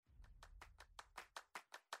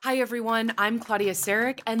Hi, everyone. I'm Claudia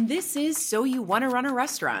Sarek, and this is So You Want to Run a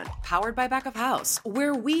Restaurant, powered by Back of House,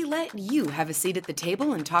 where we let you have a seat at the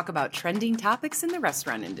table and talk about trending topics in the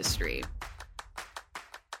restaurant industry.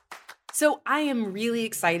 So I am really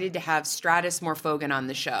excited to have Stratis Morfogen on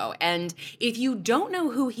the show. And if you don't know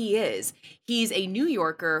who he is, he's a New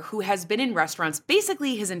Yorker who has been in restaurants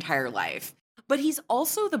basically his entire life. But he's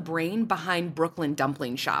also the brain behind Brooklyn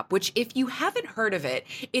Dumpling Shop, which, if you haven't heard of it,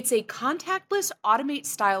 it's a contactless automate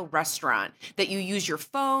style restaurant that you use your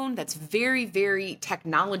phone, that's very, very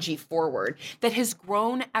technology forward, that has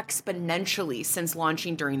grown exponentially since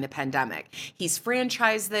launching during the pandemic. He's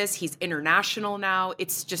franchised this, he's international now.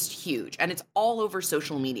 It's just huge, and it's all over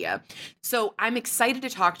social media. So I'm excited to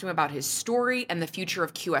talk to him about his story and the future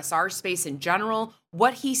of QSR space in general,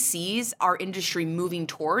 what he sees our industry moving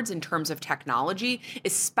towards in terms of technology,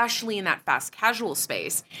 especially in that fast casual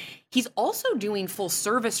space. He's also doing full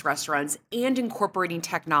service restaurants and incorporating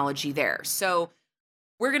technology there. So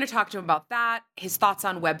we're going to talk to him about that, his thoughts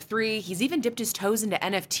on Web3. He's even dipped his toes into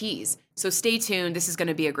NFTs. So stay tuned. This is going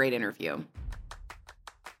to be a great interview.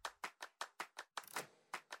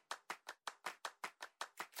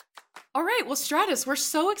 All right. Well, Stratis, we're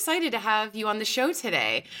so excited to have you on the show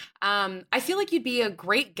today. I feel like you'd be a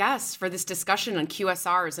great guest for this discussion on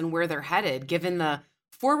QSRs and where they're headed, given the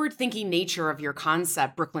forward-thinking nature of your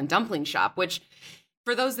concept, Brooklyn Dumpling Shop, which,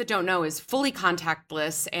 for those that don't know, is fully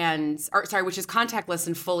contactless which is contactless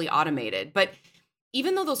and fully automated. But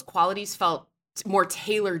even though those qualities felt more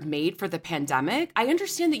tailor made for the pandemic, I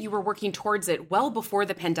understand that you were working towards it well before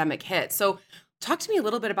the pandemic hit. So talk to me a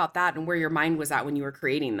little bit about that and where your mind was at when you were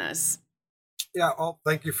creating this. Yeah. Well,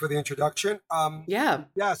 thank you for the introduction. Yeah.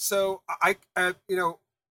 So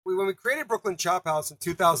when we created Brooklyn Chop House in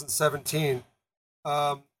 2017,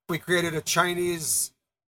 we created a Chinese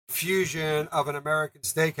fusion of an American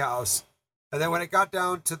steakhouse. And then when it got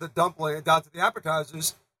down to the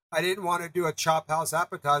appetizers, I didn't want to do a chop house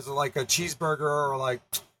appetizer like a cheeseburger or like,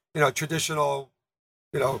 traditional,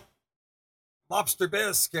 lobster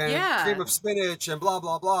bisque and cream of spinach and blah,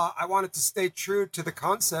 blah, blah. I wanted to stay true to the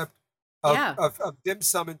concept of dim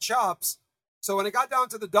sum and chops. So when it got down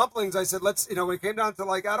to the dumplings, I said, when it came down to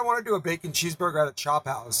I don't want to do a bacon cheeseburger at a chop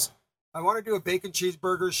house. I want to do a bacon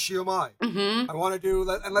cheeseburger shiomai. Mm-hmm. I want to do,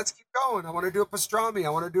 and let's keep going. I want to do a pastrami. I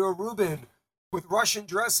want to do a Reuben with Russian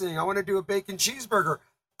dressing. I want to do a bacon cheeseburger.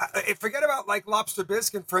 Forget about lobster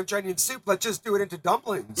bisque and French onion soup. Let's just do it into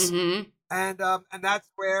dumplings. Mm-hmm. And that's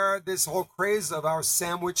where this whole craze of our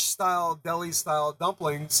sandwich style, deli style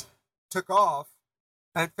dumplings took off.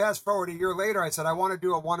 And fast forward a year later, I said, I want to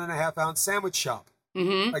do a 1.5 ounce sandwich shop.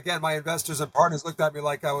 Mm-hmm. Again, my investors and partners looked at me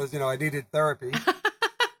like I was, I needed therapy.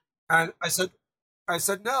 And I said,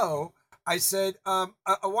 no. I said, a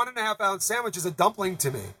 1.5 ounce sandwich is a dumpling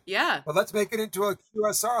to me. Yeah. But let's make it into a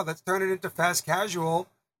QSR. Let's turn it into fast casual.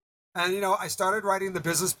 And, I started writing the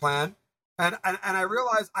business plan. And I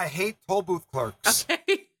realized I hate toll booth clerks.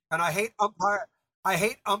 Okay. And I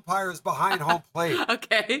hate umpires behind home plate.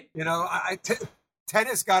 Okay.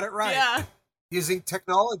 Tennis got it right. Yeah. Using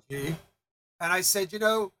technology. And I said,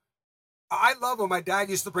 I love when my dad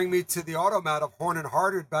used to bring me to the automat of Horn and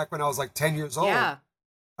Hardard back when I was 10 years old. Yeah.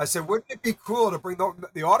 I said, wouldn't it be cool to bring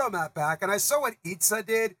the automat back? And I saw what Itza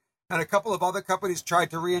did, and a couple of other companies tried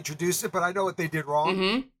to reintroduce it, but I know what they did wrong.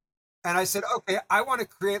 Mm-hmm. And I said, okay, I want to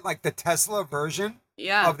create the Tesla version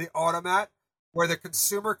of the automat where the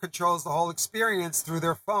consumer controls the whole experience through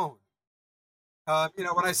their phone.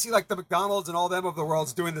 When I see the McDonald's and all them of the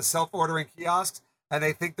world's doing the self-ordering kiosks and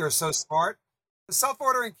they think they're so smart, the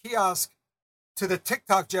self-ordering kiosk to the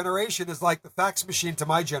TikTok generation is like the fax machine to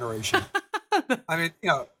my generation. I mean,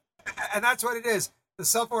 and that's what it is. The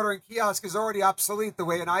self-ordering kiosk is already obsolete the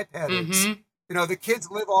way an iPad is. The kids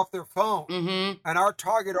live off their phone. Mm-hmm. And our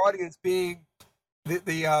target audience being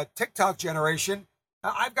the TikTok generation,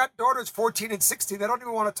 I've got daughters 14 and 16. They don't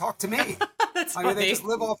even want to talk to me. That's I mean, they just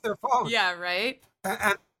live off their phone. Yeah, right.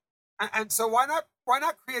 And so why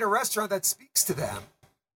not create a restaurant that speaks to them?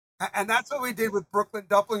 And that's what we did with Brooklyn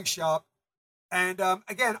Dumpling Shop. And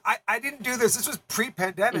again, I didn't do this. This was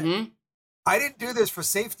pre-pandemic. Mm-hmm. I didn't do this for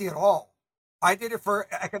safety at all. I did it for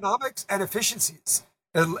economics and efficiencies.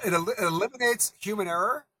 It eliminates human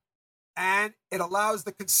error, and it allows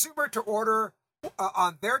the consumer to order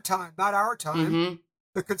on their time, not our time. Mm-hmm.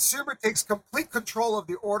 The consumer takes complete control of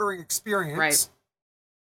the ordering experience. Right.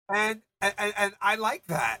 And I like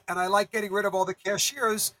that. And I like getting rid of all the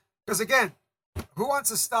cashiers because, again, who wants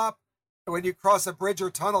to stop when you cross a bridge or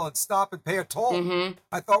tunnel and stop and pay a toll? Mm-hmm.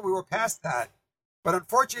 I thought we were past that. But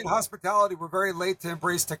unfortunately, in hospitality, we're very late to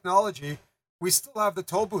embrace technology. We still have the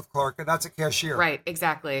toll booth clerk, and that's a cashier. Right,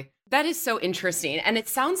 exactly. That is so interesting. And it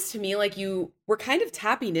sounds to me like you were kind of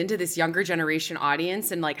tapping into this younger generation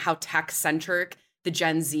audience and like how tech centric the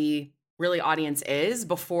Gen Z really audience is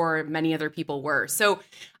before many other people were. So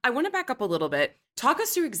I want to back up a little bit. Talk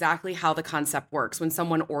us through exactly how the concept works when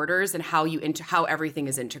someone orders and how everything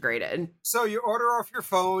is integrated. So you order off your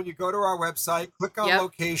phone, you go to our website, click on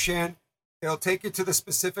location. It'll take you to the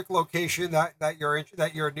specific location that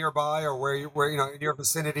you're nearby or where you know in your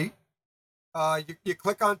vicinity. You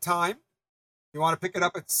click on time. You want to pick it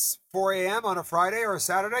up at 4 a.m. on a Friday or a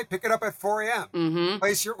Saturday? Pick it up at 4 a.m. Mm-hmm.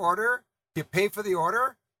 Place your order. You pay for the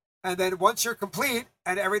order. And then once you're complete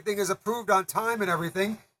and everything is approved on time and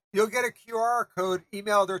everything, you'll get a QR code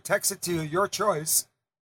emailed or texted to you, your choice.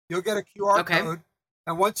 You'll get a QR code.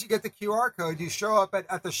 And once you get the QR code, you show up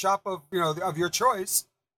at the shop of your choice.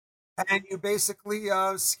 And you basically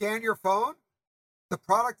scan your phone. The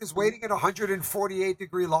product is waiting in a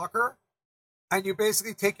 148-degree locker. And you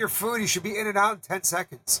basically take your food. You should be in and out in 10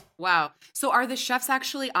 seconds. Wow. So are the chefs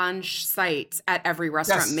actually on site at every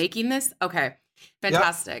restaurant making this? Okay.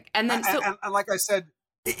 Fantastic. Yep. And then and like I said,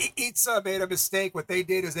 Eatsa made a mistake. What they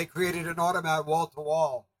did is they created an automat wall to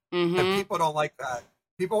wall. And people don't like that.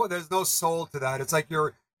 There's no soul to that. It's like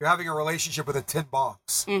you're having a relationship with a tin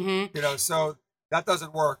box. So that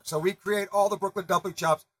doesn't work. So we create all the Brooklyn dumpling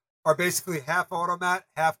shops are basically half automat,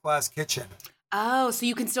 half glass kitchen. Oh, so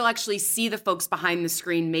you can still actually see the folks behind the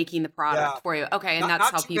screen making the product for you. Okay, and that's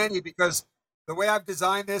how people. Not too many, because the way I've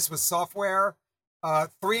designed this with software,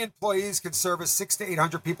 3 employees can service 600 to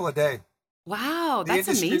 800 people a day. Wow, that's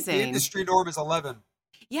amazing. The industry norm is 11.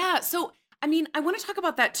 Yeah, so I mean, I want to talk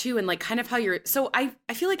about that too, and like kind of how I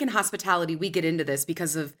feel like in hospitality we get into this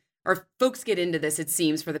because of, or folks get into this, it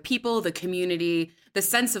seems, for the people, the community, the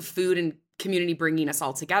sense of food and community bringing us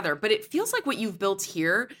all together. But it feels like what you've built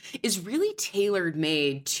here is really tailor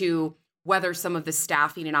made to weather some of the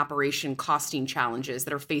staffing and operation costing challenges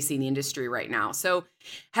that are facing the industry right now. So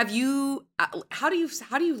how do you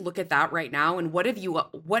look at that right now? And what have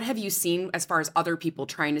you seen as far as other people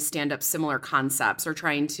trying to stand up similar concepts or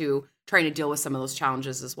trying to deal with some of those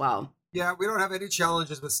challenges as well? Yeah, we don't have any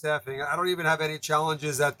challenges with staffing. I don't even have any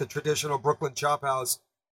challenges at the traditional Brooklyn Chop House.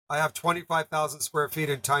 I have 25,000 square feet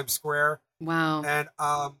in Times Square. Wow. And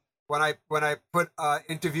when I put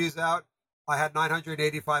interviews out, I had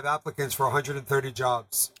 985 applicants for 130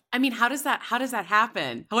 jobs. I mean, how does that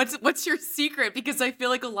happen? What's your secret? Because I feel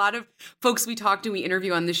like a lot of folks we talk to, we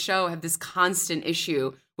interview on this show, have this constant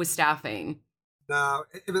issue with staffing. No,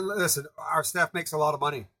 listen, our staff makes a lot of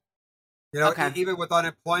money. Even with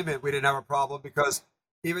unemployment, we didn't have a problem, because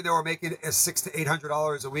even though we're making $600 to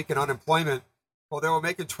 $800 a week in unemployment, well, they were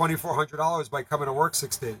making $2,400 by coming to work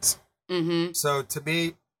 6 days. Mm-hmm. So to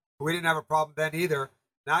me, we didn't have a problem then either.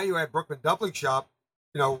 Now you have Brooklyn Dumpling Shop,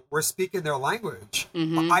 we're speaking their language.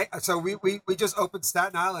 Mm-hmm. So we just opened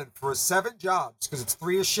Staten Island for 7 jobs, because it's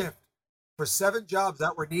 3 a shift. For 7 jobs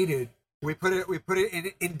that were needed, we put it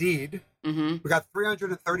in Indeed. Mm-hmm. We got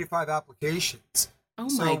 335 applications. Oh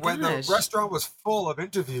so my when gosh. the restaurant was full of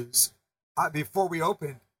interviews before we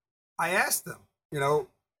opened, I asked them,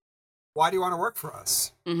 why do you want to work for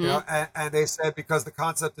us? Mm-hmm. And they said, because the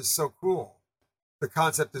concept is so cool. The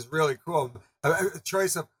concept is really cool. A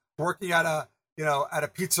choice of working at a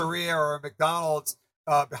pizzeria or a McDonald's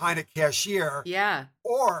behind a cashier,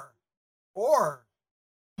 or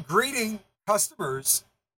greeting customers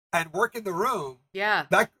and work in the room. Yeah,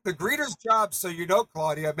 that the greeter's job. So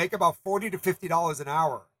Claudia, make about $40 to $50 an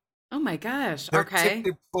hour. Oh my gosh! They're tipped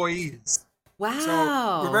employees.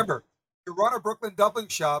 Wow. So remember, to run a Brooklyn dumpling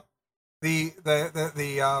shop, the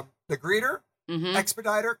greeter, mm-hmm.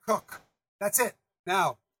 expediter, cook. That's it.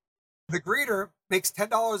 Now, the greeter makes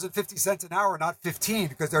 $10.50 an hour, not $15,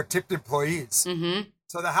 because they're tipped employees. Mm-hmm.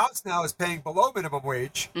 So the house now is paying below minimum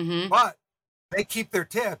wage, mm-hmm. but they keep their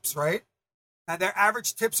tips, right? And their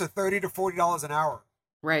average tips are $30 to $40 an hour.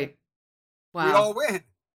 Right. Wow. We all win.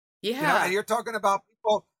 Yeah. And you're talking about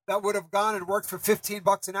people that would have gone and worked for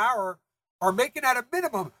 $15 an hour are making at a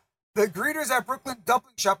minimum. The greeters at Brooklyn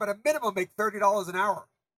Dumpling Shop at a minimum make $30 an hour.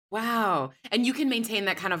 Wow. And you can maintain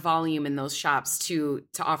that kind of volume in those shops to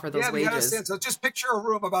offer those wages. You understand. So just picture a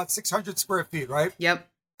room about 600 square feet, right? Yep.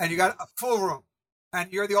 And you got a full room,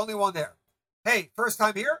 and you're the only one there. Hey, first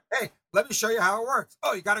time here? Hey, let me show you how it works.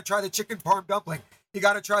 Oh, you got to try the chicken parm dumpling. You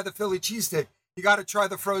got to try the Philly cheesesteak. You got to try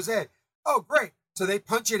the frosé. Oh, great. So they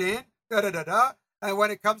punch it in, da-da-da-da. And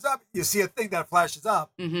when it comes up, you see a thing that flashes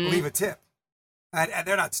up. Mm-hmm. Leave a tip. And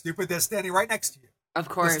they're not stupid. They're standing right next to you. Of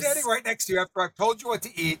course. They're standing right next to you after I've told you what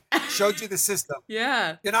to eat, showed you the system.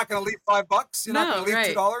 Yeah. You're not going to leave $5. You're not going to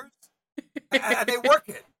leave $2. And they work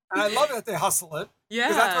it. And I love it that they hustle it. Yeah.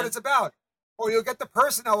 Because that's what it's about. Or you'll get the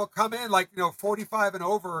person that will come in like, 45 and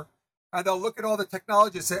over, and they'll look at all the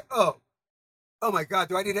technology and say, oh my God,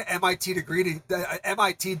 do I need an MIT degree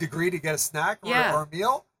to get a snack or a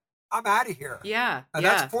meal? I'm out of here. Yeah. And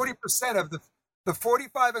that's 40% of the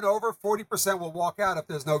 45 and over, 40% will walk out if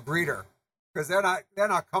there's no greeter, because they're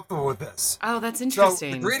not comfortable with this. Oh, that's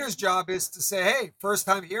interesting. So the greeter's job is to say, hey, first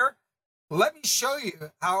time here, let me show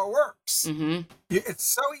you how it works. Mm-hmm. It's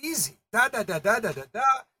so easy.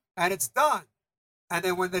 And it's done. And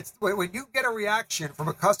then when you get a reaction from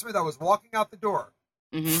a customer that was walking out the door,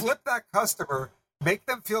 flip that customer, make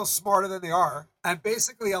them feel smarter than they are, and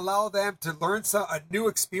basically allow them to learn a new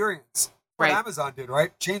experience. What Amazon did,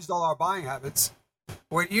 right? Changed all our buying habits.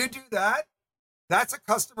 When you do that, that's a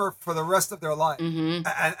customer for the rest of their life. And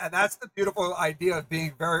that's the beautiful idea of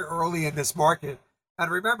being very early in this market. And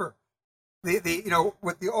remember, with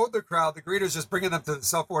the older crowd, the greeters just bringing them to the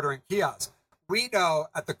self-ordering kiosk. We know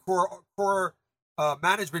at the core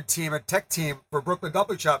management team and tech team for Brooklyn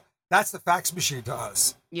Dumpling Shop, that's the fax machine to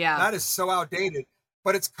us. Yeah. That is so outdated,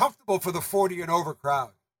 but it's comfortable for the 40 and over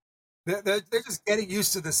crowd. They're just getting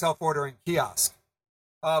used to the self-ordering kiosk.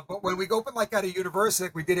 But when we open like at a university,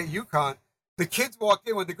 like we did at UConn, the kids walk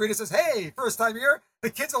in when the greeter says, hey, first time here, the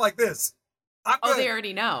kids are like this. I'm good. Oh, they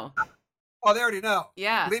already know. Oh, they already know.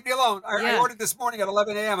 Yeah. Leave me alone. I ordered this morning at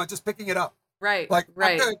 11 a.m. I'm just picking it up. Right. Like,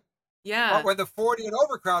 right. I'm good. Yeah. But when the 40 and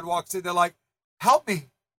over crowd walks in, they're like, help me,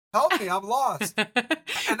 I'm lost.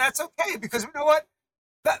 And that's okay, because you know what?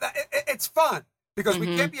 It's fun, because we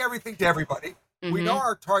can't be everything to everybody. We know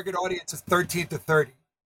our target audience is 13 to 30.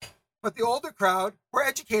 But the older crowd, we're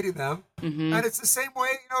educating them. And it's the same way,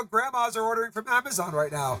 grandmas are ordering from Amazon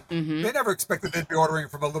right now. They never expected they'd be ordering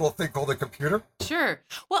from a little thing called a computer. Sure.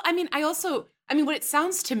 Well, what it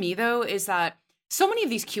sounds to me, though, is that so many of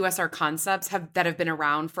these QSR concepts that have been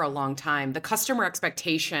around for a long time, the customer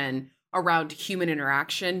expectation around human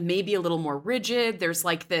interaction may be a little more rigid. There's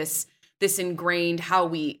like this ingrained how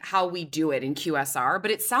we do it in QSR,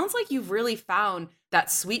 but it sounds like you've really found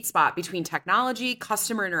that sweet spot between technology,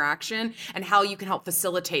 customer interaction, and how you can help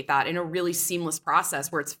facilitate that in a really seamless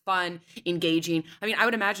process where it's fun, engaging. I mean, I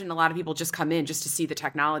would imagine a lot of people just come in just to see the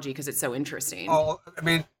technology because it's so interesting. Oh,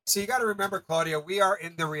 so you got to remember, Claudia, we are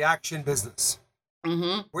in the reaction business.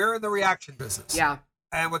 We're in the reaction business. Yeah.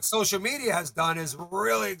 And what social media has done is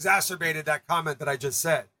really exacerbated that comment that I just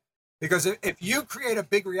said. Because if you create a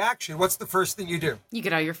big reaction, what's the first thing you do? You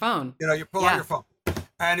get out your phone. You pull out your phone.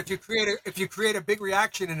 And if you create a big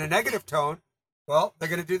reaction in a negative tone, well, they're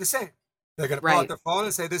going to do the same. They're going to pull out their phone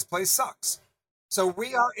and say, this place sucks. So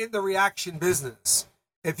we are in the reaction business.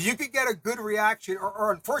 If you could get a good reaction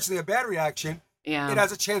or unfortunately a bad reaction, it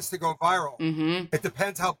has a chance to go viral. It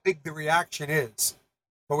depends how big the reaction is.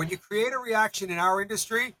 But when you create a reaction in our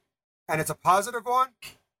industry and it's a positive one,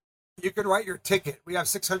 you can write your ticket. We have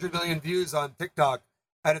 600 million views on TikTok,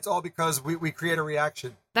 and it's all because we create a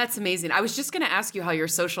reaction. That's amazing. I was just going to ask you how your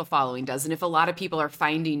social following does, and if a lot of people are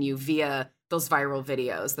finding you via those viral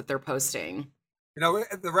videos that they're posting.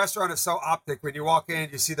 The restaurant is so optic. When you walk in,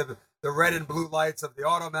 you see the red and blue lights of the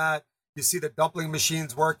automat. You see the dumpling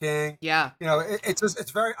machines working. Yeah.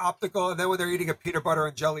 It's very optical. And then when they're eating a peanut butter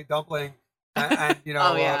and jelly dumpling, and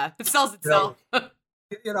oh yeah, it sells itself.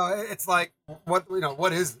 It's like,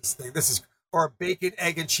 what is this thing? This is, or a bacon,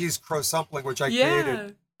 egg, and cheese croissanting, which I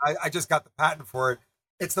created. I just got the patent for it.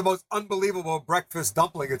 It's the most unbelievable breakfast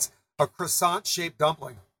dumpling. It's a croissant-shaped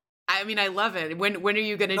dumpling. I mean, I love it. When are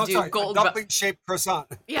you going to do gold dumpling-shaped croissant?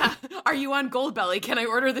 Yeah. Are you on Goldbelly? Can I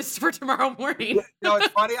order this for tomorrow morning? It's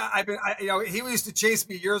funny. He used to chase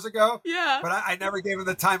me years ago. Yeah. But I never gave him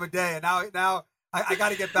the time of day, and now I got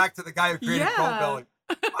to get back to the guy who created Goldbelly.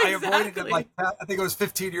 I avoided him I think it was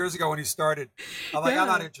 15 years ago when he started. I'm like, I'm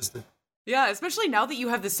not interested. Yeah, especially now that you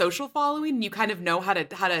have the social following and you kind of know how to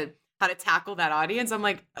tackle that audience. I'm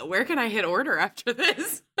like, where can I hit order after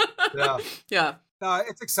this? Yeah. Yeah. No,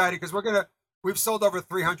 it's exciting because we've sold over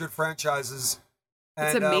 300 franchises.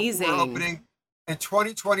 It's amazing. We're opening in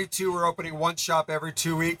 2022. We're opening one shop every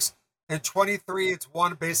 2 weeks. In 23, it's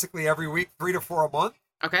one basically every week, 3 to 4 a month.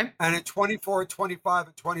 Okay. And in 24, 25,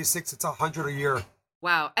 and 26, it's 100 a year.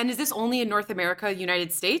 Wow. And is this only in North America,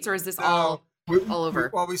 United States, or is this all over? We North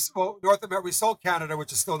America. We sold Canada,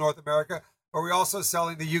 which is still North America, but we're also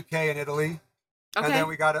selling the UK and Italy. Okay. And then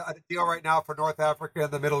we got a deal right now for North Africa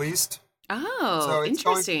and the Middle East. Oh, so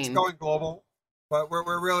interesting. It's going global, but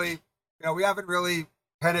we're really, we haven't really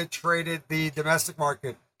penetrated the domestic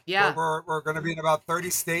market. Yeah. We're going to be in about 30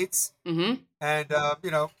 states. And,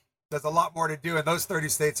 there's a lot more to do. And those 30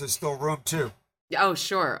 states, there's still room too. Oh,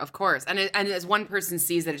 sure. Of course. And as one person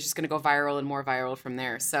sees it, it's just going to go viral and more viral from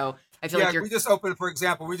there. So I feel like we just opened, for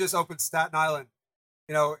example, Staten Island.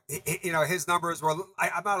 His numbers were,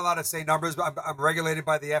 I'm not allowed to say numbers, but I'm regulated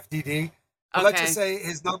by the FDD. But let's just say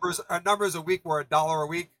his numbers a week were $1 a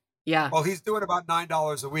week. Yeah. Well, he's doing about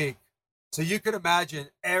 $9 a week. So you could imagine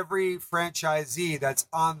every franchisee that's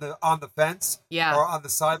on the fence or on the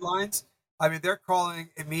sidelines. I mean, they're calling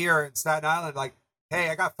Amir in Staten Island like, hey,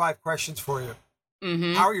 I got 5 questions for you.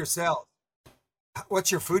 Mm-hmm. How are your sales?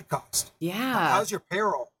 What's your food cost? Yeah. How's your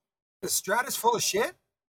payroll? Is Stratus full of shit?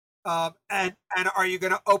 And are you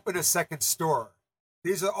going to open a second store?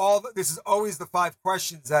 This is always the 5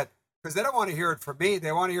 questions because they don't want to hear it from me.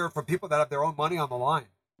 They want to hear it from people that have their own money on the line.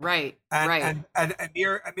 Right. And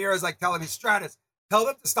Amir is like telling me, Stratus, tell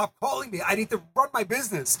them to stop calling me. I need to run my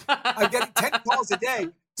business. I'm getting 10 calls a day.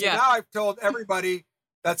 So now I've told everybody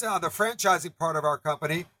that's on the franchising part of our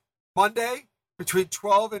company, Monday between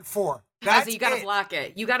 12 and 4. So you got to block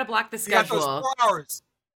it. You got to block the schedule. You got those 4 hours.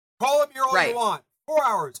 Call Amir all you want. 4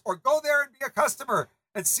 hours. Or go there and be a customer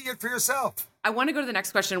and see it for yourself. I want to go to the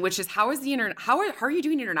next question, which is how are you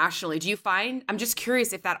doing internationally? Do you find, I'm just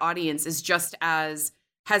curious if that audience is just as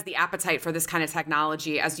has the appetite for this kind of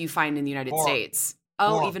technology as you find in the United States?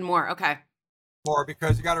 Oh, even more. Okay. More,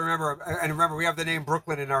 because you got to remember, we have the name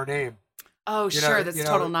Brooklyn in our name. Oh, sure. That's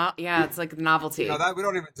total it's like the novelty. That we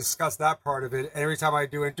don't even discuss that part of it. And every time I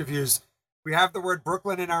do interviews, we have the word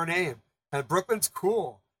Brooklyn in our name, and Brooklyn's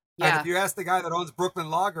cool. Yeah. And if you ask the guy that owns Brooklyn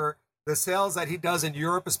Lager, the sales that he does in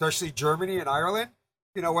Europe, especially Germany and Ireland,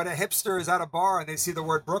 when a hipster is at a bar and they see the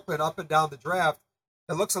word Brooklyn up and down the draft,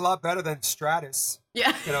 it looks a lot better than Stratus.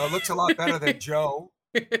 Yeah. It looks a lot better than Joe.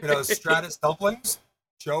 Stratus dumplings,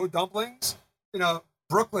 Joe dumplings.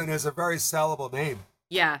 Brooklyn is a very sellable name.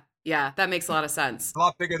 Yeah. Yeah. That makes a lot of sense. A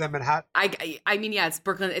lot bigger than Manhattan. I mean, it's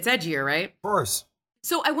Brooklyn. It's edgier, right? Of course.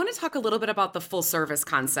 So I want to talk a little bit about the full service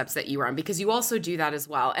concepts that you run, because you also do that as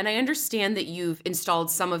well. And I understand that you've installed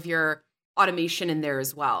some of your automation in there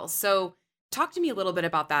as well. So talk to me a little bit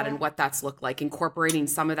about that and what that's looked like, incorporating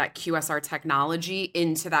some of that QSR technology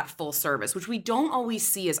into that full service, which we don't always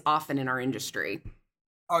see as often in our industry.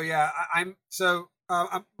 Oh, yeah.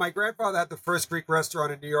 My grandfather had the first Greek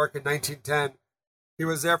restaurant in New York in 1910. He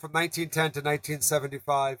was there from 1910 to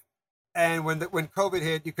 1975. And when COVID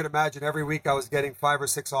hit, you could imagine every week I was getting 5 or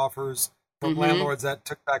 6 offers from landlords that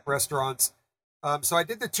took back restaurants. So I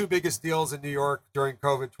did the 2 biggest deals in New York during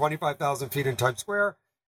COVID, 25,000 feet in Times Square,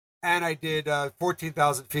 and I did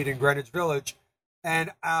 14,000 feet in Greenwich Village.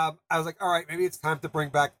 And I was like, all right, maybe it's time to bring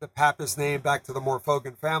back the Pappas name back to the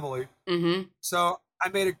Morfogen family. Mm-hmm. So I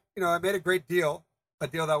made a great deal, a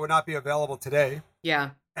deal that would not be available today. Yeah.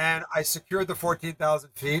 And I secured the 14,000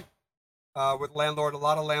 feet. With a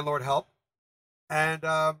lot of landlord help, and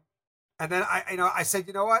then I said,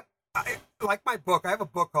 you know what? Like my book, I have a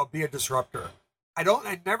book called Be a Disruptor.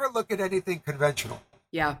 I never look at anything conventional.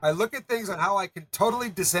 Yeah. I look at things on how I can totally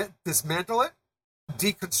dismantle it,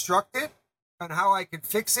 deconstruct it, and how I can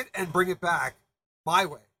fix it and bring it back my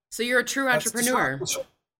way. So you're a true entrepreneur.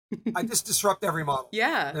 I just disrupt every model.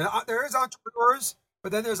 Yeah. And there is entrepreneurs,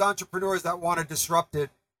 but then there's entrepreneurs that want to disrupt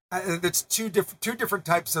it. And it's two different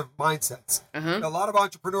types of mindsets. Uh-huh. A lot of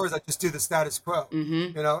entrepreneurs that just do the status quo,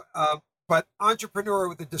 mm-hmm. But entrepreneur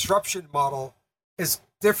with the disruption model is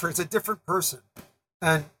different. It's a different person,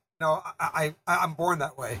 and I'm born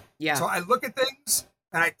that way. Yeah. So I look at things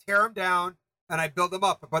and I tear them down and I build them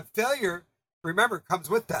up. But failure, remember, comes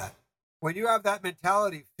with that. When you have that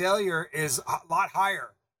mentality, failure is a lot higher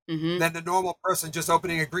mm-hmm. than the normal person just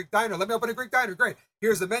opening a Greek diner. Let me open a Greek diner. Great.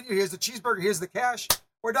 Here's the menu. Here's the cheeseburger. Here's the cash.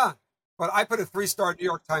 We're done. But I put a 3-star New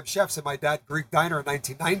York Times chefs in my dad's Greek diner in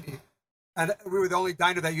 1990. And we were the only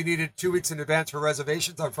diner that you needed 2 weeks in advance for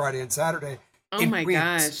reservations on Friday and Saturday. Oh my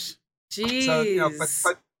gosh. Jeez.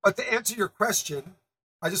 So, but to answer your question,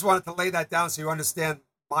 I just wanted to lay that down so you understand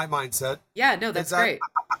my mindset. Yeah, no, that's great.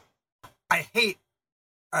 I hate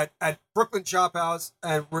at Brooklyn Chop House,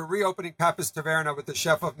 and we're reopening Pappas Taverna with the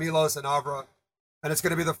chef of Milos and Avra. And it's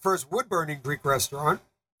going to be the first wood-burning Greek restaurant,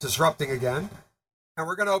 disrupting again. And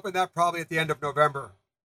we're going to open that probably at the end of November.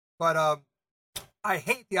 But I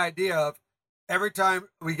hate the idea of every time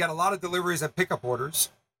we get a lot of deliveries and pickup orders.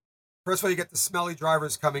 First of all, you get the smelly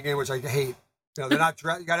drivers coming in, which I hate. They're not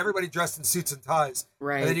you got everybody dressed in suits and ties.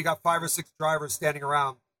 Right. And then you got 5 or 6 drivers standing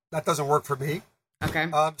around. That doesn't work for me. Okay.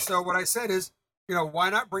 So what I said is, why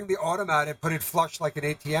not bring the automat and put it flush like an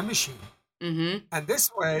ATM machine? Mm-hmm. And this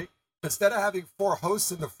way, instead of having 4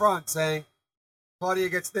 hosts in the front saying, Claudia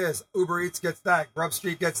gets this, Uber Eats gets that, Grub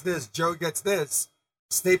Street gets this, Joe gets this,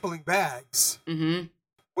 stapling bags. Mm-hmm.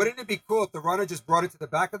 Wouldn't it be cool if the runner just brought it to the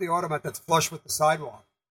back of the automat that's flush with the sidewalk,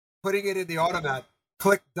 putting it in the automat,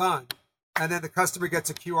 click done, and then the customer gets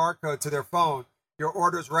a QR code to their phone. Your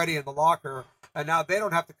order's ready in the locker, and now they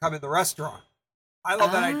don't have to come in the restaurant. I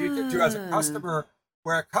love that idea too as a customer,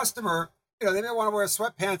 where a customer, they may want to wear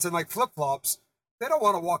sweatpants and like flip-flops. They don't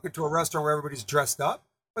want to walk into a restaurant where everybody's dressed up,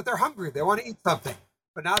 but they're hungry. They want to eat something.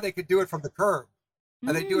 But now they can do it from the curb,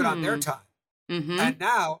 and they do it on their time. Mm-hmm. And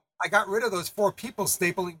now I got rid of those 4 people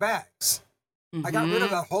stapling bags. Mm-hmm. I got rid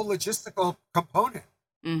of that whole logistical component.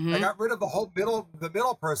 Mm-hmm. I got rid of the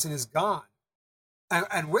middle person is gone.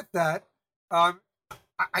 And with that,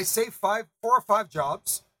 I save 4 or 5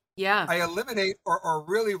 jobs. Yeah. I eliminate or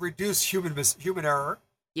really reduce human error.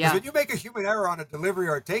 Yeah. Because when you make a human error on a delivery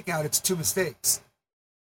or a takeout, it's 2 mistakes.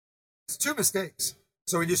 It's 2 mistakes.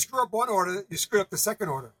 So when you screw up one order, you screw up the second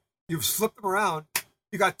order. You've flipped them around.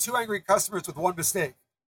 You got 2 angry customers with 1 mistake.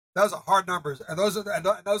 Those are hard numbers, and those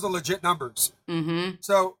are legit numbers. Mm-hmm.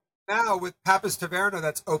 So now with Pappas Taverna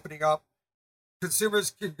that's opening up,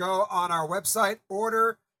 consumers can go on our website,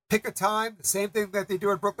 order, pick a time, the same thing that they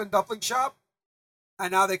do at Brooklyn Dumpling Shop,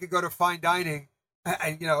 and now they can go to fine dining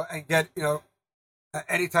and get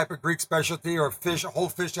any type of Greek specialty or fish, a whole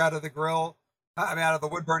fish out of the grill, out of the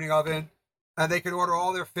wood burning oven, and they can order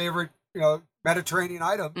all their favorite Mediterranean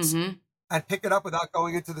items. Mm-hmm. And pick it up without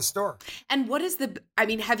going into the store. And what is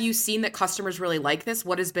have you seen that customers really like this?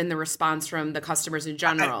 What has been the response from the customers in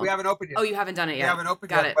general? We haven't opened yet. Oh, you haven't done it yet. We haven't opened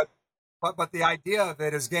Got yet. it. But the idea of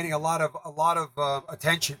it is gaining a lot of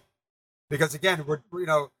attention, because again,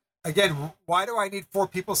 why do I need 4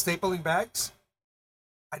 people stapling bags?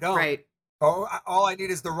 I don't. Right. All I need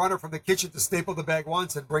is the runner from the kitchen to staple the bag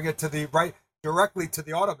once and bring it directly to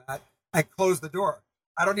the automat and close the door.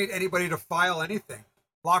 I don't need anybody to file anything.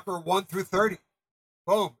 Locker 1 through 30.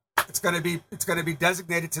 Boom. It's going to be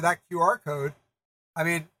designated to that QR code. I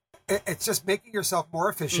mean, it's just making yourself more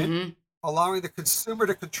efficient, mm-hmm. allowing the consumer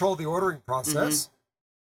to control the ordering process,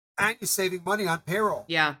 and you're saving money on payroll.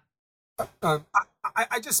 Yeah.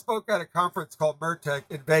 I just spoke at a conference called Mertech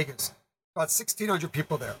in Vegas. About 1,600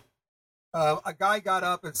 people there. A guy got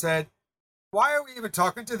up and said, "Why are we even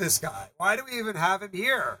talking to this guy? Why do we even have him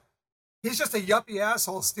here? He's just a yuppie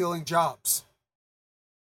asshole stealing jobs."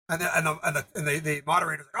 And the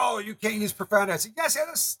moderator's like, "Oh, you can't use profanity." I said,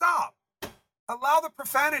 "Yes, stop. Allow the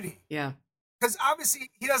profanity." Yeah. Because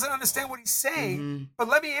obviously he doesn't understand what he's saying. Mm-hmm. But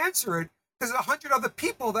let me answer it. There's 100 other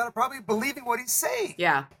people that are probably believing what he's saying.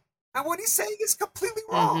 Yeah. And what he's saying is completely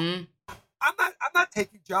wrong. Mm-hmm. I'm not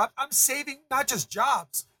taking jobs. I'm saving not just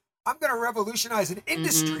jobs. I'm going to revolutionize an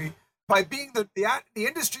industry by being the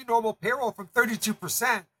industry normal payroll from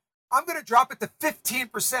 32%. I'm going to drop it to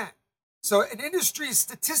 15%. So an industry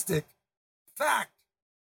statistic, fact,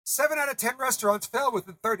 7 out of 10 restaurants fail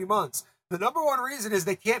within 30 months. The number one reason is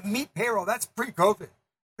they can't meet payroll. That's pre-COVID.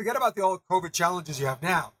 Forget about the old COVID challenges you have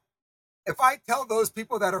now. If I tell those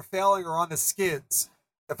people that are failing or on the skids,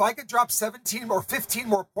 if I could drop 17 or 15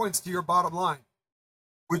 more points to your bottom line,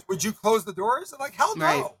 would you close the doors? I'm like, hell no.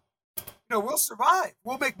 Right. We'll survive.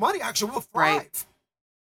 We'll make money. Actually, we'll thrive. Right.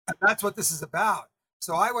 And that's what this is about.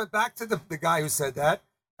 So I went back to the guy who said that,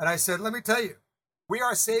 and I said, let me tell you, we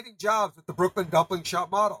are saving jobs with the Brooklyn Dumpling Shop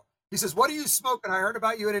model. He says, what are you smoking? I heard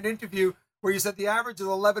about you in an interview where you said the average is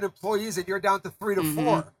 11 employees and you're down to 3 to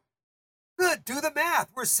 4. Good, do the math.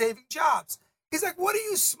 We're saving jobs. He's like, what are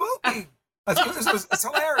you smoking? It's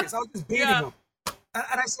hilarious. I was just beating him.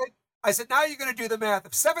 And I said, now you're going to do the math.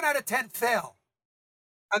 If 7 out of 10 fail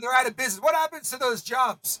and they're out of business, what happens to those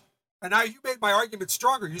jobs? And now you made my argument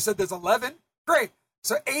stronger. You said there's 11. Great.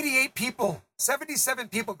 So 88 people, 77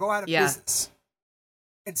 people go out of business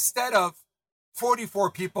instead of 44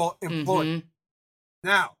 people employed.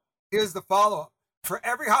 Now, here's the follow-up. For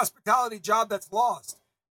every hospitality job that's lost,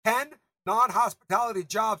 10 non-hospitality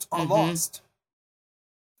jobs are lost.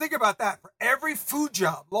 Think about that. For every food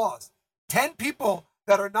job lost, 10 people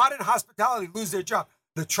that are not in hospitality lose their job.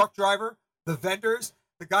 The truck driver, the vendors,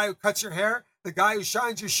 the guy who cuts your hair, the guy who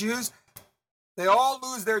shines your shoes, they all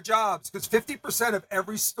lose their jobs because 50% of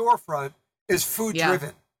every storefront is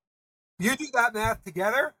food-driven. You do that math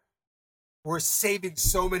together, we're saving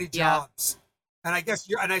so many jobs. And I guess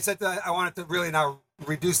I said that I wanted to really now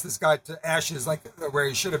reduce this guy to ashes like where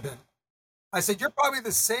he should have been. I said, you're probably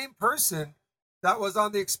the same person that was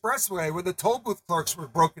on the expressway when the toll booth clerks were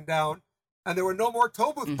broken down and there were no more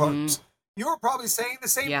toll booth clerks. You were probably saying the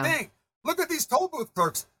same thing. Look at these toll booth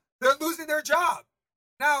clerks. They're losing their job.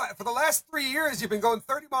 Now, for the last 3 years, you've been going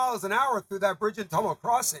 30 miles an hour through that bridge in Tomo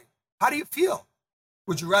Crossing. How do you feel?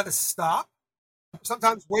 Would you rather stop?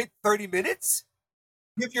 Sometimes wait 30 minutes?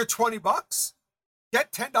 Give your $20?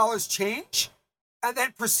 Get $10 change? And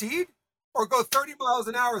then proceed? Or go 30 miles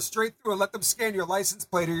an hour straight through and let them scan your license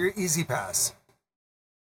plate or your Easy Pass?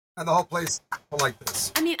 and the whole place like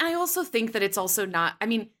this. I mean, I also think that it's also not, I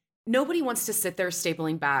mean, nobody wants to sit there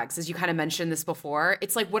stapling bags, as you kind of mentioned this before.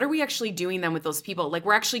 It's like, what are we actually doing then with those people? Like,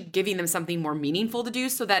 we're actually giving them something more meaningful to do,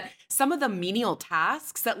 so that some of the menial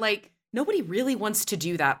tasks that, like, nobody really wants to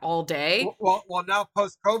do that all day. Well, now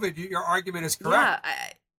post-COVID, your argument is correct.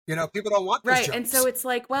 Yeah, people don't want those right. jobs. And so it's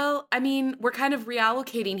like, well, I mean, we're kind of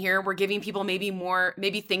reallocating here. We're giving people maybe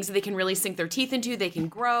things that they can really sink their teeth into, they can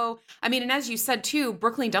grow. I mean, and as you said too,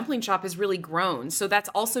 Brooklyn Dumpling Shop has really grown. So that's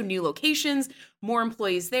also new locations, more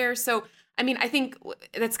employees there. So, I mean, I think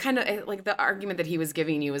that's kind of like the argument that he was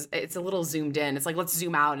giving you it's a little zoomed in. It's like, let's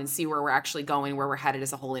zoom out and see where we're actually going, where we're headed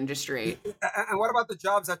as a whole industry. And what about the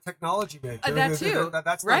jobs that technology makes? That too.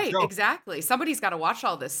 That's right. Exactly. Somebody's got to watch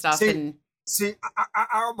all this stuff. See,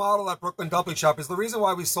 our model at Brooklyn Dumpling Shop is the reason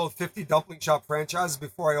why we sold 50 Dumpling Shop franchises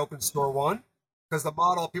before I opened store one, because the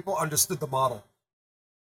model, people understood the model.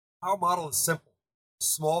 Our model is simple: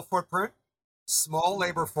 small footprint, small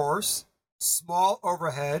labor force, small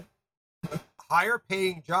overhead, higher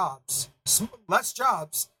paying jobs, less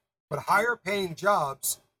jobs, but higher paying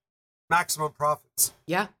jobs, maximum profits.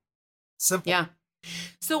 Yeah. Simple. Yeah.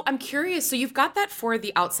 So I'm curious, so you've got that for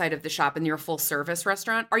the outside of the shop in your full service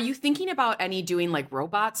restaurant. Are you thinking about doing like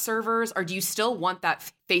robot servers, or do you still want that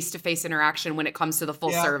face-to-face interaction when it comes to the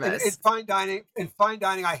full service? In fine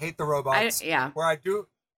dining, I hate the robots. Where I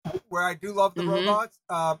do love the robots,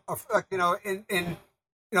 in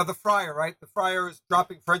the fryer, right? The fryer is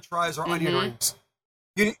dropping French fries or onion rings.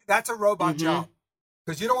 That's a robot job,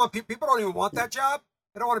 because you don't want people don't even want that job.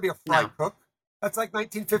 They don't want to be a fry cook. That's like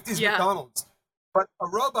 1950s McDonald's. But a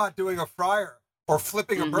robot doing a fryer or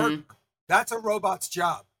flipping a burger, that's a robot's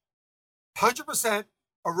job. 100%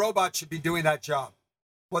 a robot should be doing that job.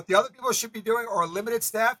 What the other people should be doing, or a limited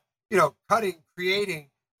staff, cutting, creating,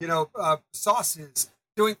 sauces,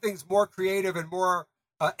 doing things more creative and more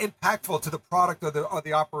impactful to the product or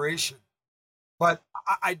the operation. But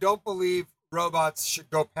I don't believe robots should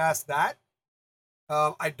go past that.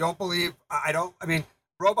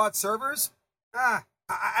 Robot servers, I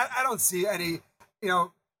don't see any. I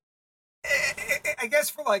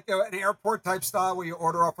guess for like an airport type style where you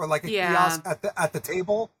order off or like a kiosk at the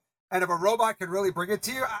table, and if a robot can really bring it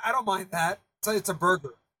to you, I don't mind that. So it's a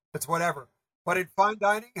burger, it's whatever. But in fine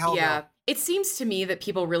dining, hell no. It seems to me that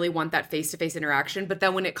people really want that face-to-face interaction, but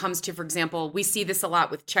then when it comes to, for example, we see this a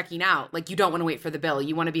lot with checking out. Like, you don't want to wait for the bill;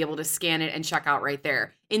 you want to be able to scan it and check out right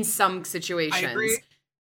there. In some situations,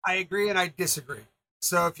 I agree, and I disagree.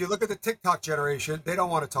 So if you look at the TikTok generation, they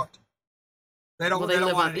don't want to talk to you. They live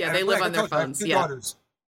on their phones. I have two daughters.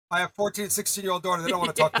 I have 14 and 16-year-old daughter. They don't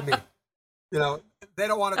want to talk to me. They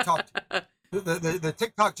don't want to talk to me. The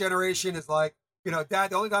TikTok generation is like, Dad,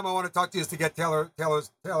 the only time I want to talk to you is to get Taylor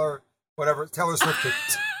Swift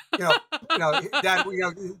tickets. Dad,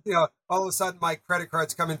 all of a sudden my credit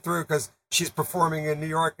card's coming through because she's performing in New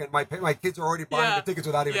York, and my kids are already buying the tickets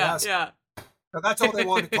without even asking. So that's all they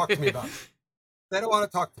want to talk to me about. They don't want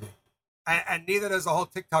to talk to me. And neither does the whole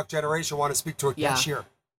TikTok generation want to speak to a cashier.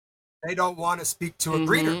 They don't want to speak to a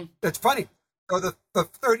greeter. It's funny. So the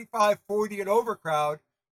 35, 40 and over crowd,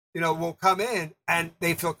 will come in and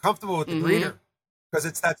they feel comfortable with the greeter because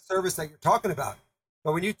it's that service that you're talking about.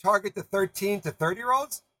 But when you target the 13 to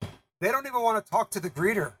 30-year-olds, they don't even want to talk to the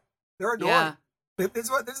greeter. They're annoyed. Yeah. This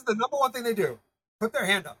is the number one thing they do. Put their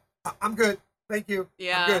hand up. I'm good. Thank you.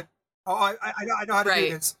 Yeah. I'm good. Oh, I know how to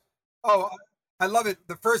do this. Oh, I love it.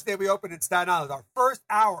 The first day we opened in Staten Island, our first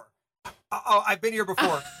hour. Oh, I've been here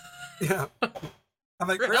before. Yeah. I'm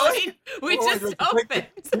like, really? We just opened.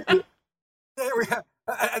 And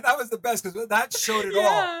that was the best because that showed it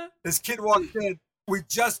all. This kid walked in. We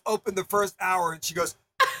just opened the first hour, and she goes,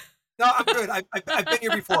 "No, I'm good. I've been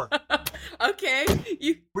here before." Okay.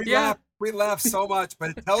 We laugh so much,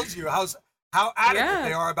 but it tells you how adamant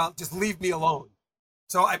they are about just leave me alone.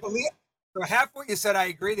 So I believe. So half what you said, I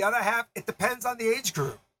agree. The other half, it depends on the age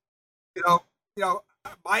group.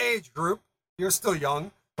 My age group, you're still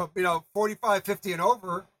young, but 45, 50 and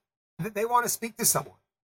over, they want to speak to someone.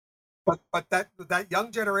 But that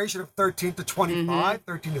young generation of 13 to 25,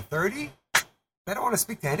 13 to 30, they don't want to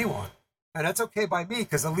speak to anyone. And that's okay by me,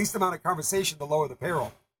 because the least amount of conversation, the lower the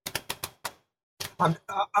payroll. I'm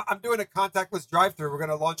doing a contactless drive-through. We're going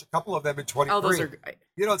to launch a couple of them in 23. Oh, those are great.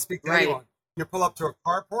 You don't speak to anyone. You pull up to a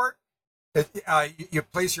carport. You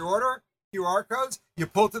place your order, QR codes, you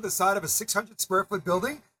pull to the side of a 600 square foot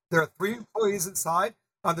building. There are 3 employees inside.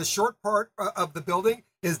 On the short part of the building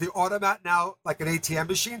is the automat now, like an ATM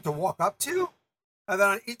machine to walk up to. And then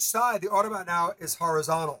on each side, the automat now is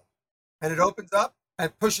horizontal. And it opens up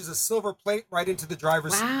and pushes a silver plate right into the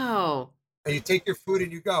driver's seat. Wow. And you take your food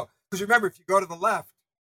and you go. Because remember, if you go to the left,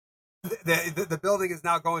 the building is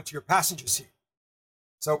now going to your passenger seat.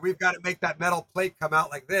 So we've got to make that metal plate come out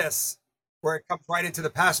like this, where it comes right into the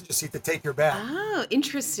passenger seat to take your bag. Oh,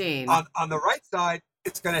 interesting. On the right side,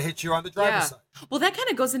 it's going to hit you on the driver's side. Well, that kind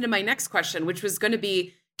of goes into my next question, which was going to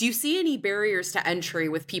be, do you see any barriers to entry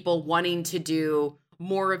with people wanting to do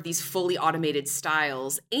more of these fully automated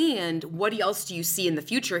styles? And what else do you see in the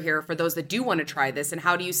future here for those that do want to try this? And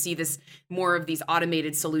how do you see this, more of these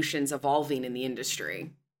automated solutions evolving in the industry?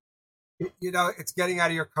 It's getting out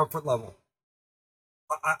of your comfort level.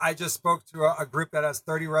 I just spoke to a group that has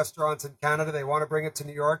 30 restaurants in Canada. They want to bring it to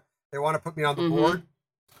New York. They want to put me on the board.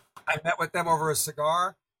 I met with them over a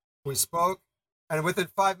cigar. We spoke. And within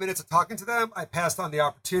 5 minutes of talking to them, I passed on the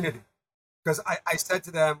opportunity. Because I said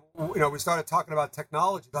to them, we started talking about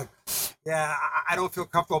technology. Like, yeah, I don't feel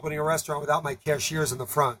comfortable opening a restaurant without my cashiers in the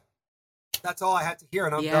front. That's all I had to hear,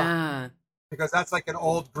 and I'm done. Because that's like an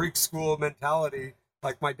old Greek school mentality,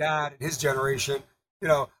 like my dad and his generation.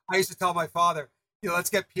 I used to tell my father, let's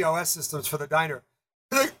get POS systems for the diner.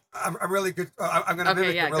 I'm really good. I'm going to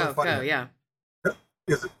mimic it really funny.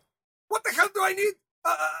 What the hell do I need?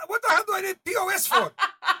 What the hell do I need POS for?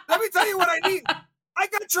 Let me tell you what I need. I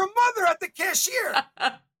got your mother at the cashier.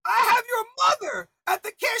 I have your mother at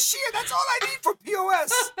the cashier. That's all I need for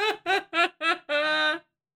POS.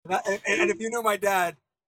 And if you knew my dad,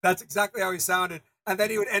 that's exactly how he sounded. And then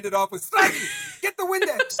he would end it off with, Frankie, get the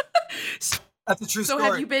Windex. That's a true story.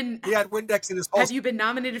 So he had Windex in his holster. Have you been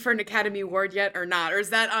nominated for an Academy Award yet or not? Or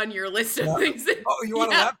is that on your list of things? Oh, you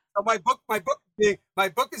want to laugh? So my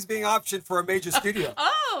book is being optioned for a major studio.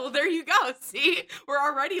 Oh, there you go. See, we're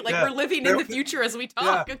already we're living in the future as we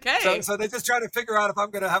talk. Yeah. Okay. So they're just trying to figure out if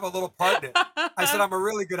I'm going to have a little part in it. I said I'm a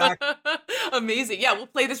really good actor. Amazing. Yeah, we'll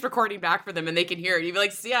play this recording back for them and they can hear it. You'll be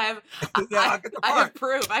like, see, I have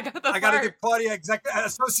proof. I got the part. I got to give Claudia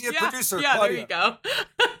associate producer. Yeah, Claudia. There you go.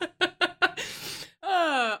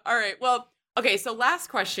 All right. Well, okay. So last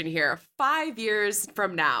question here. 5 years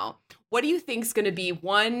from now, what do you think is going to be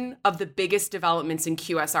one of the biggest developments in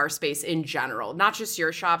QSR space in general? Not just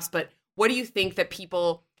your shops, but what do you think that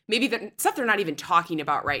people, maybe that stuff they're not even talking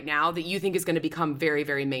about right now, that you think is going to become very,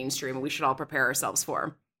 very mainstream and we should all prepare ourselves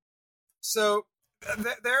for? So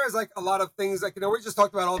there is a lot of things we just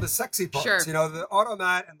talked about all the sexy parts, sure. The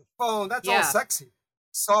automat and the phone, that's all sexy.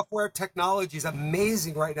 Software technology is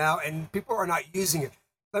amazing right now and people are not using it.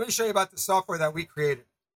 Let me show you about the software that we created.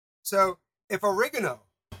 So if oregano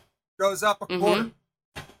goes up a quarter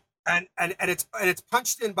and it's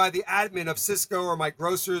punched in by the admin of Cisco or my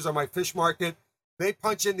grocers or my fish market, they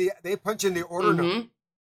punch in the order number.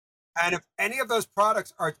 And if any of those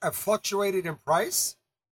products are fluctuated in price,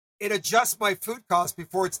 it adjusts my food cost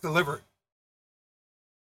before it's delivered.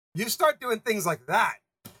 You start doing things like that,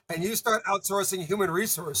 and you start outsourcing human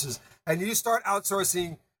resources, and you start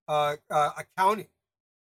outsourcing accounting.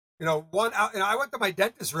 I went to my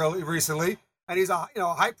dentist really recently, and he's a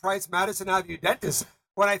high-priced Madison Avenue dentist.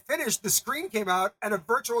 When I finished, the screen came out, and a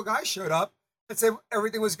virtual guy showed up and said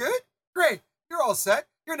everything was good. Great, you're all set.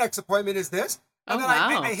 Your next appointment is this. And then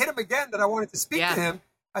I hit him again that I wanted to speak to him.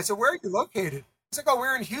 I said, "Where are you located?" He's like, "Oh,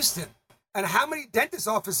 we're in Houston." And how many dentist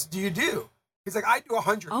offices do you do? He's like, "I do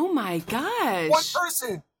 100. Oh my gosh! One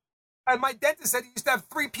person. And my dentist said he used to have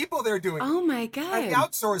 3 people there doing it. Oh my god! And he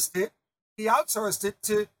outsourced it. He outsourced it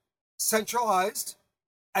to centralized,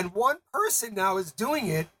 and one person now is doing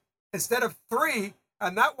it instead of 3.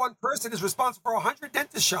 And that one person is responsible for 100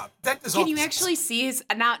 dentist offices. Can you actually see his?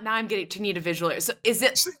 Now I'm getting to need a visual. So is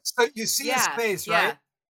it? So you see his face, right?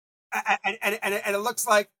 And it looks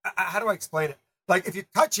like, how do I explain it? Like if you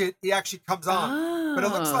touch it, he actually comes on. But it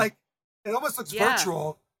looks like, it almost looks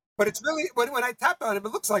virtual. But it's really, when I tapped on him,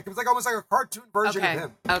 it looks like, almost like a cartoon version of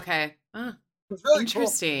him. Okay. It's really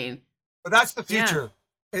interesting. Cool. But that's the future,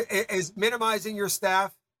 is minimizing your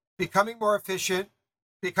staff, becoming more efficient,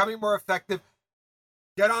 becoming more effective.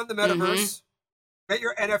 Get on the metaverse. Get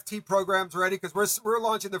your NFT programs ready, because we're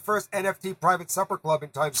launching the first NFT private supper club in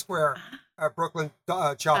Times Square at Brooklyn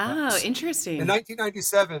Chop House. Oh, interesting. In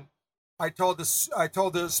 1997, I told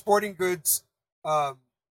the sporting goods,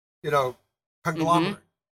 conglomerate.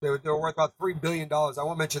 They were worth about $3 billion. I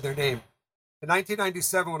won't mention their name. In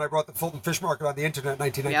 1997, when I brought the Fulton Fish Market on the internet in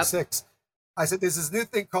 1996, I said, "There's this new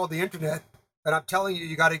thing called the internet, and I'm telling you,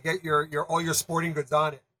 you got to get all your sporting goods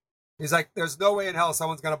on it." He's like, "There's no way in hell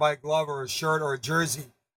someone's going to buy a glove or a shirt or a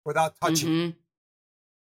jersey without touching it."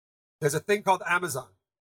 There's a thing called Amazon,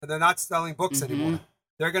 and they're not selling books anymore.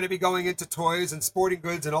 They're going to be going into toys and sporting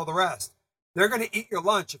goods and all the rest. They're going to eat your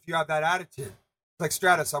lunch if you have that attitude. Like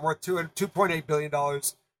Stratus, I'm worth $2.8 billion.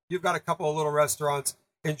 You've got a couple of little restaurants.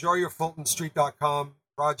 Enjoy your FultonStreet.com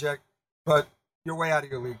project, but you're way out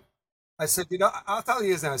of your league. I said, I'll tell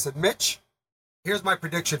you this now. I said, Mitch, here's my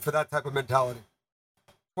prediction for that type of mentality.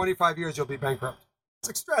 25 years, you'll be bankrupt.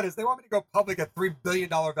 It's like, Stratis, they want me to go public at $3 billion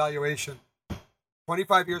valuation.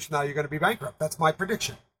 25 years from now, you're going to be bankrupt. That's my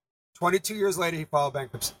prediction. 22 years later, he filed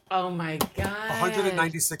bankruptcy. Oh, my God.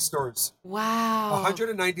 196 stores. Wow.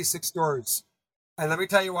 196 stores. And let me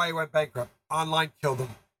tell you why he went bankrupt. Online killed him.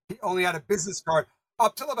 He only had a business card.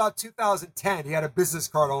 Up till about 2010, he had a business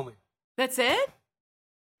card only. That's it?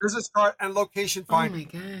 Business card and location finder.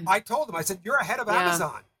 Oh, my God. I told him, I said, you're ahead of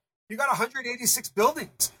Amazon. You got 186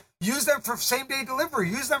 buildings. Use them for same-day delivery.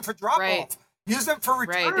 Use them for drop-off. Right. Use them for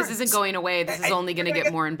returns. Right. This isn't going away. This is only going to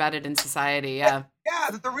get more embedded in society. Yeah.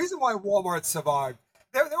 Yeah. The reason why Walmart survived,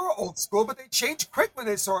 they were old school, but they changed quick when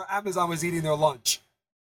they saw Amazon was eating their lunch.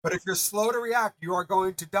 But if you're slow to react, you are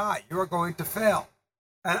going to die. You are going to fail.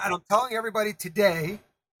 And I'm telling everybody today,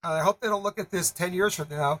 and I hope they don't look at this 10 years from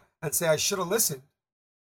now and say, I should have listened.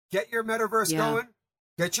 Get your metaverse going.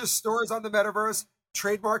 Get your stores on the metaverse.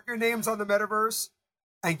 Trademark your names on the metaverse.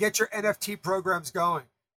 And get your NFT programs going.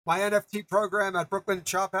 My NFT program at Brooklyn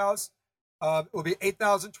Chop House will be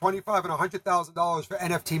 $8,000, $25,000, and $100,000 for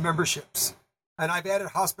NFT memberships. And I've added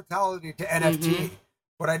hospitality to NFT. Mm-hmm.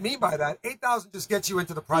 What I mean by that, $8,000 just gets you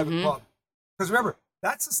into the private club. Because remember,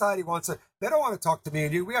 that society they don't want to talk to me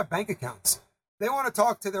and you. We have bank accounts. They want to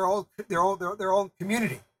talk to their own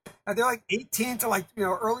community. And they're like 18 to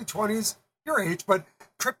early 20s, your age, but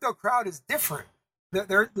crypto crowd is different.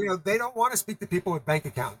 They don't want to speak to people with bank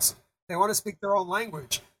accounts. They want to speak their own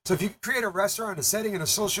language. So if you can create a restaurant, a setting, in a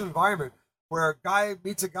social environment where a guy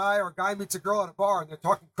meets a guy or a guy meets a girl at a bar and they're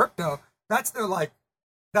talking crypto, that's their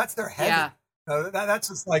heaven. Yeah. That's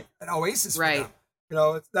just like an oasis for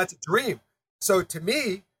them. That's a dream. So to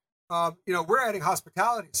me, we're adding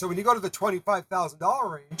hospitality. So when you go to the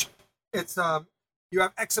 $25,000 range, it's you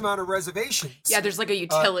have X amount of reservations. Yeah, there's like a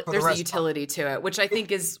utility. There's a utility to it, which I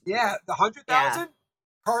think is the 100,000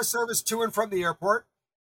 car service to and from the airport,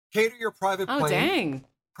 cater your private plane. Oh, dang.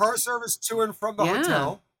 Car service to and from the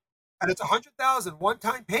hotel, and it's 100,000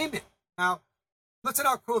 one-time payment. Now, listen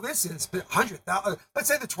how cool this is. 100,000. Let's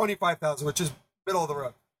say the 25,000, which is middle of the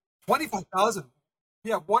road. 25,000.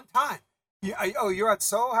 Yeah, one time. You're at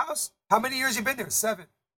Soho House. How many years you been there? 7.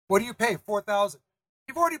 What do you pay? 4,000.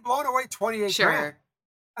 You've already blown away 28 grand,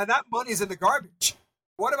 and that money's in the garbage.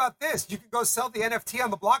 What about this? You can go sell the NFT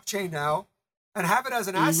on the blockchain now, and have it as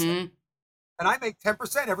an asset. And I make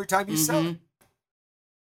 10% every time you sell it.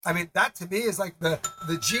 I mean, that to me is like the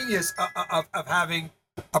genius of having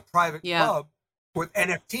a private club with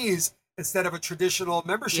NFTs instead of a traditional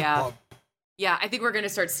membership club. Yeah, I think we're going to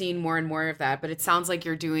start seeing more and more of that, but it sounds like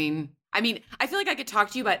you're doing... I mean, I feel like I could talk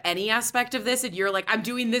to you about any aspect of this, and you're like, I'm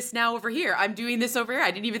doing this now over here. I'm doing this over here.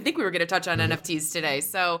 I didn't even think we were going to touch on NFTs today.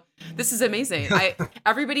 So this is amazing.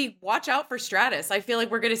 Everybody watch out for Stratis. I feel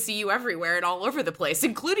like we're going to see you everywhere and all over the place,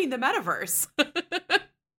 including the metaverse.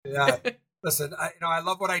 Yeah. Listen, I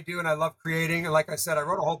love what I do and I love creating. And like I said, I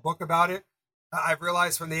wrote a whole book about it. I've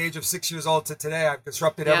realized from the age of 6 years old to today, I've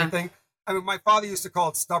disrupted everything. I mean, my father used to call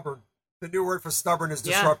it stubborn. The new word for stubborn is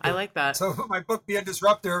disruptor. Yeah, I like that. So my book, Be a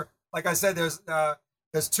Disruptor, like I said,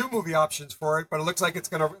 there's 2 movie options for it, but it looks like it's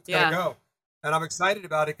gonna go. And I'm excited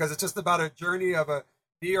about it because it's just about a journey of a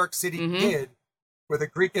New York City kid with a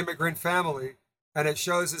Greek immigrant family. And it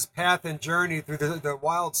shows his path and journey through the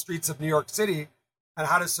wild streets of New York City and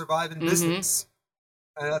how to survive in business.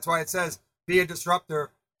 And that's why it says, be a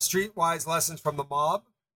disruptor, streetwise lessons from the mob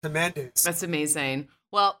to mandates. That's amazing.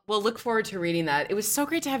 Well, we'll look forward to reading that. It was so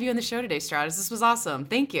great to have you on the show today, Stratis. This was awesome.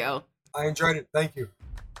 Thank you. I enjoyed it. Thank you.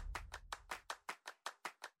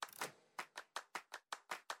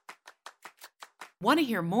 Want to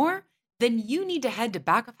hear more? Then you need to head to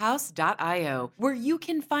backofhouse.io, where you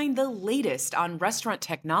can find the latest on restaurant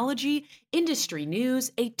technology, industry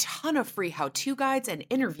news, a ton of free how-to guides, and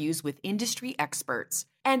interviews with industry experts.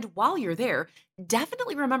 And while you're there,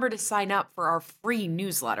 definitely remember to sign up for our free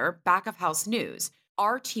newsletter, Back of House News.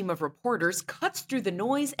 Our team of reporters cuts through the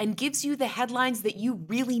noise and gives you the headlines that you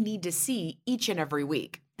really need to see each and every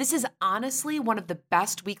week. This is honestly one of the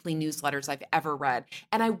best weekly newsletters I've ever read,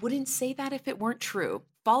 and I wouldn't say that if it weren't true.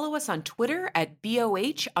 Follow us on Twitter at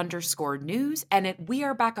BOH_news and at We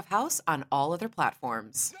Are Back of House on all other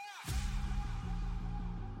platforms.